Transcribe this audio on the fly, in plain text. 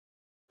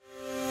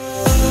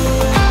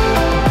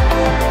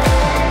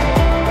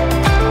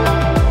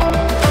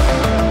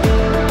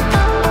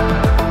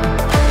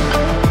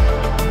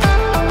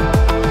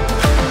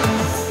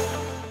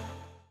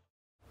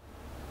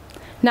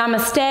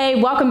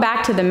Namaste, welcome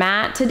back to the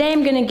mat. Today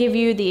I'm going to give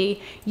you the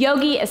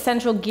Yogi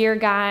Essential Gear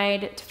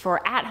Guide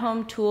for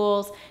at-home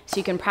tools so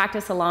you can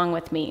practice along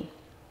with me.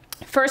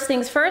 First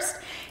things first,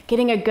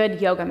 getting a good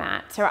yoga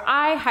mat. So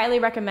I highly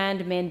recommend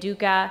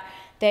Manduka.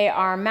 They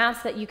are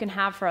mats that you can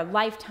have for a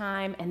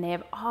lifetime, and they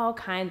have all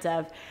kinds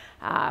of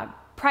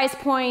price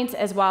points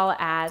as well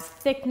as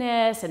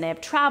thickness, and they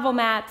have travel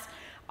mats,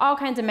 all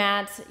kinds of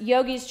mats.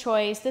 Yogi's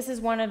Choice, this is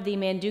one of the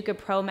Manduka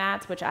Pro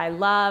mats, which I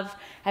love.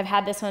 I've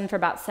had this one for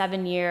about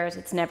 7 years.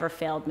 It's never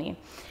failed me.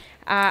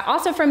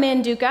 Also from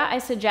Manduka, I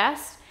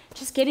suggest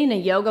just getting a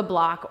yoga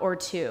block or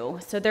two.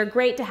 So they're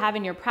great to have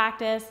in your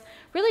practice,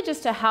 really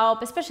just to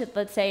help, especially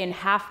let's say in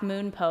half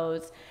moon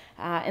pose,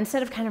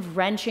 instead of kind of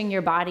wrenching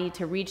your body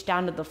to reach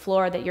down to the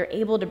floor, that you're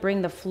able to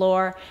bring the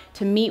floor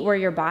to meet where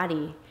your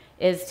body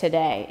is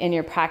today in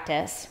your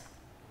practice.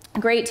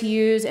 Great to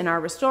use in our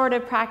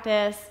restorative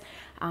practice.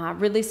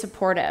 Really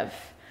supportive.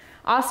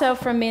 Also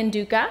from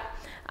Manduka,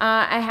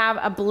 I have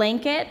a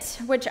blanket,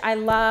 which I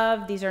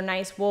love. These are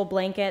nice wool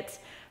blankets,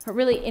 but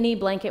really any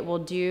blanket will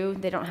do.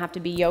 They don't have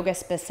to be yoga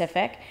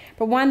specific,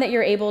 but one that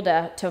you're able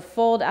to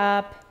fold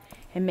up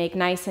and make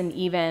nice and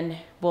even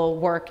will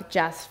work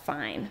just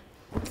fine.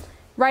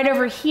 Right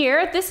over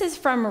here, this is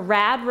from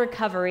Rad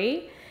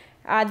Recovery.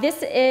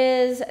 This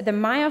is the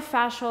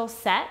myofascial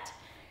set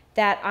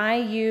that I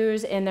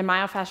use in the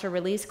myofascial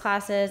release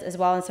classes as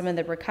well as some of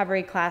the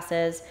recovery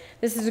classes.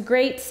 This is a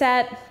great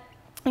set.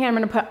 Again, I'm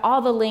going to put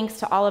all the links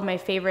to all of my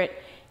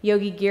favorite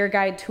Yogi Gear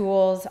Guide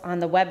tools on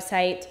the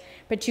website,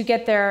 but you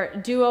get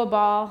their Duo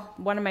Ball,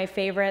 one of my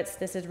favorites.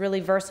 This is really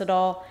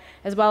versatile,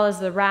 as well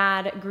as the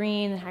Rad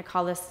Green. I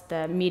call this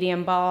the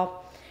medium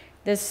ball.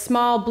 This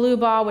small blue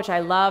ball, which I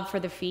love for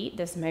the feet.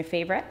 This is my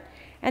favorite.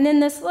 And then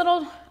this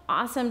little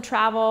awesome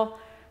travel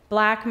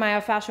black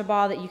myofascial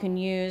ball that you can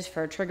use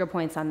for trigger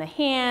points on the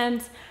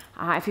hands.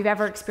 If you've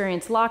ever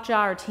experienced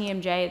lockjaw or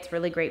TMJ, it's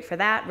really great for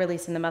that,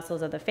 releasing the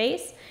muscles of the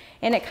face.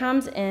 And it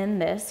comes in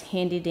this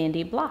handy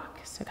dandy block,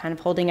 so kind of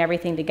holding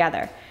everything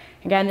together.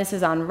 Again, this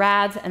is on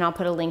Rad's, and I'll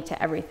put a link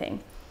to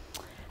everything.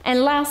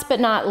 And last but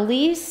not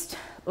least,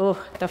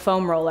 the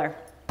foam roller.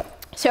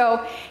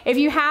 So if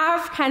you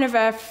have kind of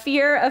a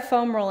fear of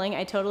foam rolling,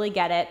 I totally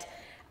get it.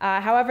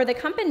 However, the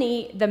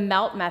company, The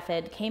Melt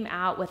Method, came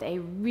out with a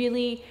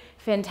really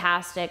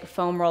fantastic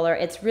foam roller.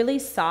 It's really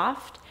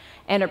soft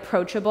and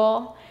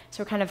approachable.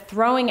 So we're kind of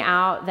throwing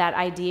out that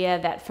idea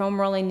that foam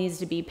rolling needs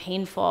to be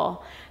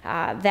painful,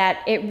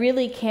 that it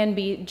really can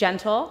be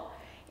gentle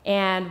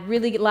and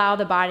really allow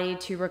the body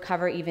to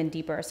recover even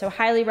deeper. So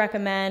highly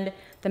recommend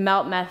the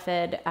Melt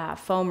Method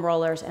foam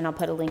rollers, and I'll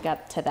put a link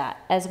up to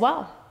that as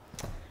well.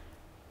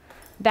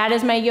 That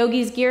is my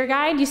Yogi's Gear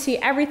Guide. You see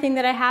everything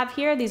that I have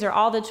here. These are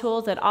all the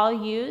tools that I'll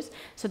use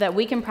so that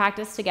we can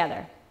practice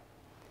together.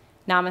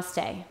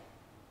 Namaste.